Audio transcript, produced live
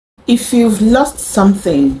If you've lost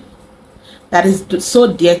something that is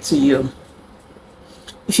so dear to you,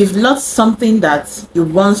 if you've lost something that you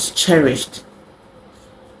once cherished,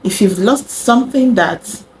 if you've lost something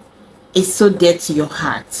that is so dear to your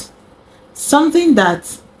heart, something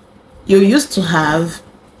that you used to have,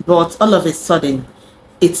 but all of a sudden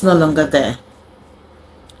it's no longer there.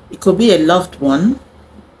 It could be a loved one,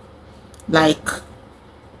 like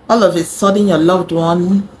all of a sudden your loved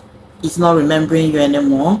one is not remembering you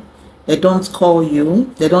anymore. They don't call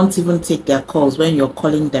you. They don't even take their calls when you're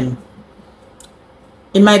calling them.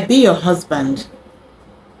 It might be your husband,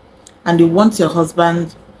 and you want your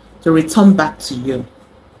husband to return back to you.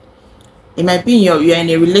 It might be you're in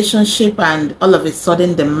a relationship and all of a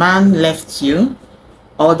sudden the man left you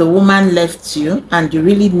or the woman left you, and you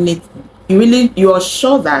are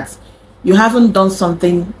sure that you haven't done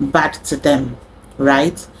something bad to them,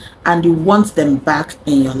 right? And you want them back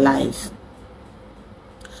in your life.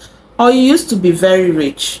 Or you used to be very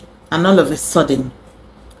rich and all of a sudden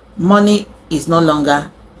money is no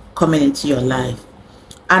longer coming into your life,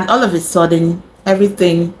 and all of a sudden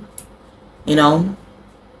everything,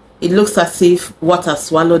 it looks as if water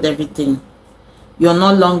swallowed everything. You're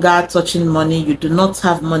no longer touching money. You do not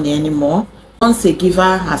have money anymore. Once a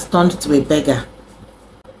giver has turned to a beggar.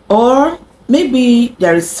 Or maybe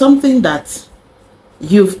there is something that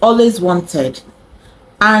you've always wanted,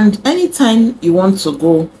 and anytime you want to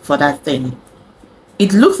go for that thing,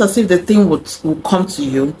 it looks as if the thing will come to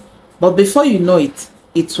you, but before you know it,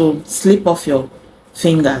 it will slip off your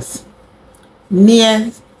fingers.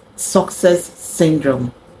 Near success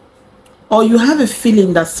syndrome. Or you have a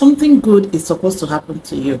feeling that something good is supposed to happen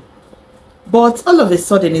to you, but all of a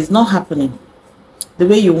sudden it's not happening the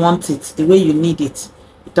way you want it, the way you need it.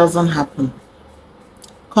 It doesn't happen.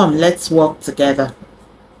 Come, let's work together.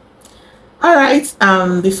 All right,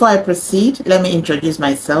 before I proceed, let me introduce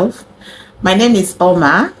myself. My name is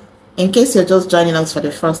Oma. In case you're just joining us for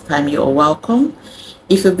the first time, you're welcome.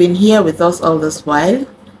 If you've been here with us all this while,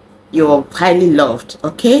 you're highly loved.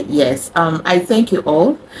 Okay, yes, I thank you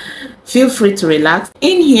all. Feel free to relax.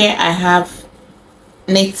 In here I have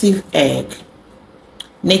native egg,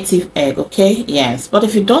 okay, yes. But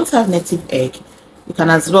if you don't have native egg, you can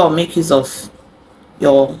as well make use of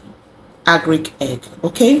your agric egg.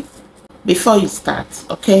 Okay, before you start,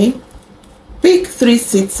 okay, pick 3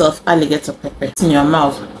 seeds of alligator pepper in your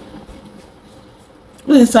mouth.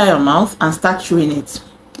 Put inside your mouth and start chewing it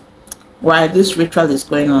while this ritual is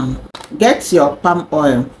going on. Get your palm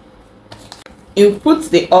oil. You put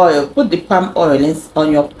the palm oil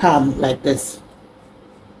on your palm like this.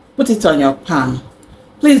 Put it on your palm.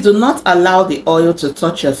 Please do not allow the oil to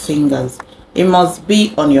touch your fingers. It must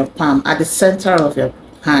be on your palm, at the center of your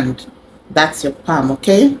hand. That's your palm,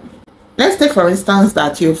 okay? Let's take for instance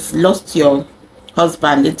that you've lost your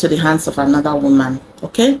husband into the hands of another woman,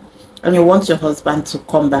 okay? And you want your husband to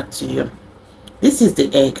come back to you. This is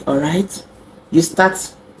the egg, all right? You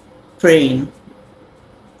start praying.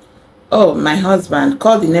 Oh, my husband,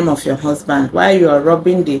 call the name of your husband while you are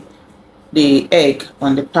rubbing the egg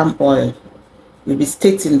on the palm oil. You'll be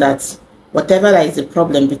stating that whatever that is the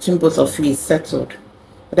problem between both of you is settled.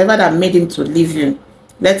 Whatever that made him to leave you,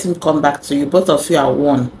 let him come back to you. Both of you are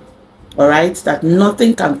one. All right? That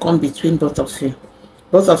nothing can come between both of you.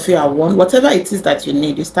 Both of you are one. Whatever it is that you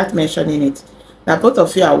need, you start mentioning it. That both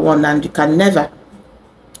of you are one, and you can never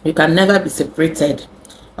be separated.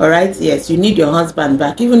 All right, yes, you need your husband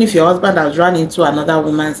back. Even if your husband has run into another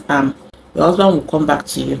woman's arm, your husband will come back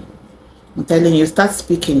to you. I'm telling you, start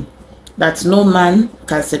speaking that no man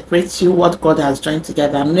can separate you. What God has joined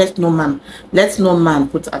together, and let no man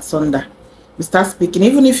put asunder. You start speaking,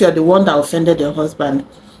 even if you're the one that offended your husband,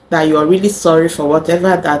 that you are really sorry for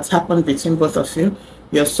whatever that happened between both of you.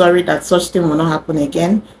 You're sorry that such thing will not happen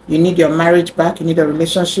again. You need your marriage back. You need a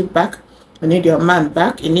relationship back. You need your man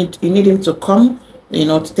back. You need him to come,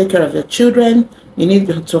 to take care of your children. You need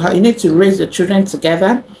to raise your children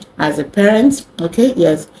together as a parent. Okay,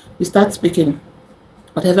 yes. You start speaking.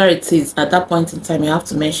 Whatever it is, at that point in time, you have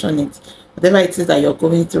to mention it. Whatever it is that you're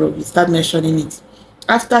going through, you start mentioning it.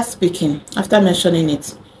 After mentioning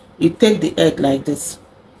it, you take the egg like this.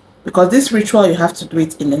 Because this ritual, you have to do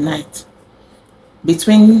it in the night.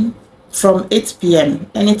 From 8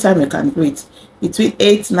 p.m., anytime you can do it. Between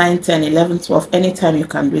 8, 9, 10, 11, 12, anytime you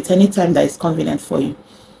can do it. Anytime that is convenient for you,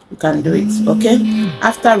 you can do it, okay?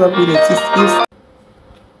 After rubbing it,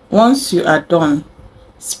 once you are done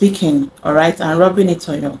speaking, all right, and rubbing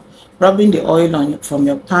the oil from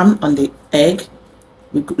your palm on the egg,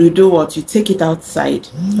 you do what? You take it outside,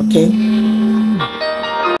 okay?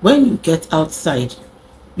 When you get outside,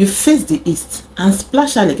 you face the east and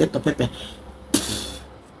splash alligator pepper.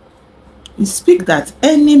 You speak that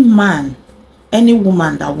any man, any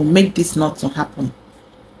woman that will make this not to happen,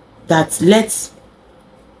 that lets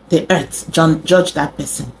the earth judge that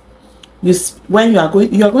person. When you are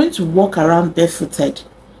going to walk around barefooted.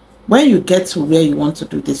 When you get to where you want to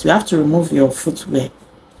do this, you have to remove your footwear.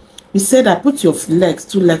 You say that put your legs,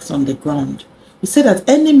 2 legs on the ground. You say that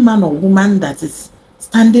any man or woman that is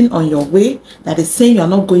standing on your way, that is saying you're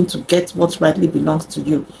not going to get what rightly belongs to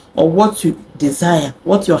you, or what you desire,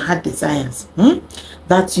 what your heart desires,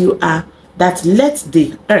 that let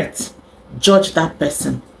the earth judge that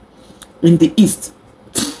person. In the east,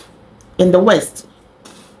 in the west,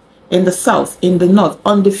 in the south, in the north,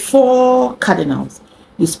 on the 4 cardinals,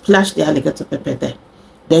 you splash the alligator pepper there.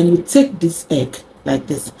 Then you take this egg like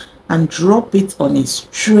this and drop it on a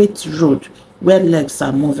straight road where legs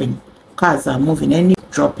are moving, cars are moving, and you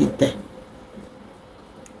drop it there.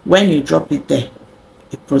 When you drop it there,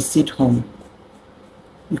 you proceed home.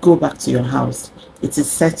 You go back to your house. It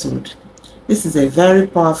is settled. This is a very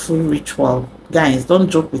powerful ritual. Guys, don't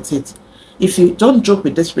joke with it. If you don't joke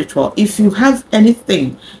with this ritual, if you have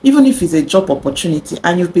anything, even if it's a job opportunity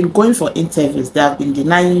and you've been going for interviews, they have been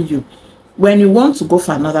denying you, when you want to go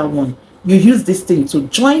for another one, you use this thing to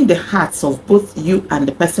join the hearts of both you and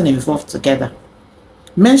the person involved together.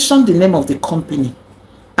 Mention the name of the company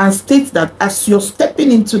and state that as you're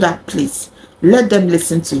stepping into that place, let them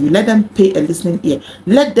listen to you, let them pay a listening ear,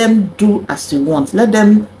 let them do as you want, let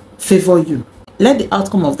them favor you, let the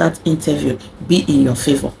outcome of that interview be in your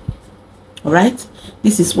favor. All right,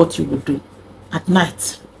 this is what you will do at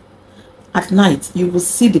night. At night, you will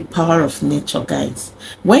see the power of nature, guys.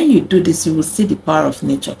 When you do this, you will see the power of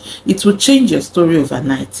nature. It will change your story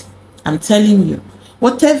overnight. I'm telling you,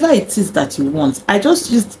 whatever it is that you want. I just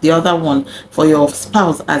used the other one for your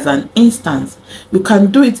spouse as an instance. You can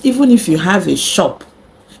do it even if you have a shop.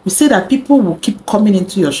 You say that people will keep coming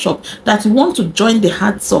into your shop, that you want to join the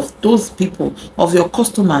hearts of those people, of your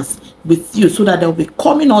customers with you, so that they'll be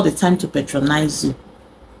coming all the time to patronize you.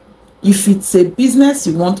 If it's a business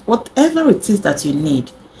you want, whatever it is that you need,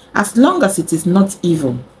 as long as it is not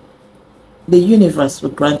evil, the universe will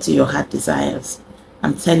grant you your heart desires.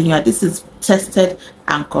 I'm telling you, this is tested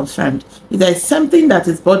and confirmed. If there is something that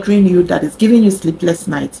is bothering you, that is giving you sleepless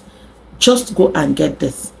nights, just go and get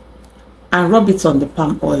this and rub it on the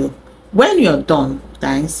palm oil. When you're done,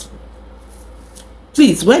 guys,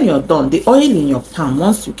 please, when you're done, the oil in your palm,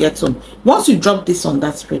 once you get home, once you drop this on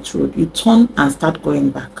that straight road, you turn and start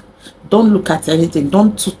going back. Don't look at anything.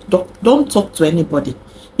 Don't talk to anybody.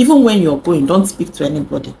 Even when you're going, don't speak to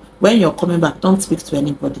anybody. When you're coming back, don't speak to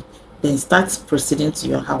anybody. Then start proceeding to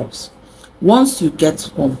your house. Once you get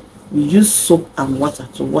home, you use soap and water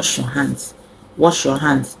to wash your hands. Wash your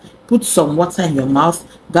hands. Put some water in your mouth.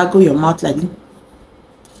 Gargle your mouth like this.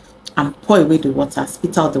 And pour away the water.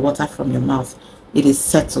 Spit out the water from your mouth. It is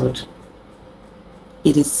settled.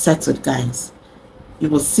 It is settled, guys. You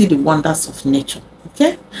will see the wonders of nature.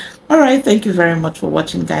 Okay? All right. Thank you very much for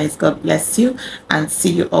watching, guys. God bless you. And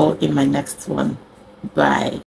see you all in my next one. Bye.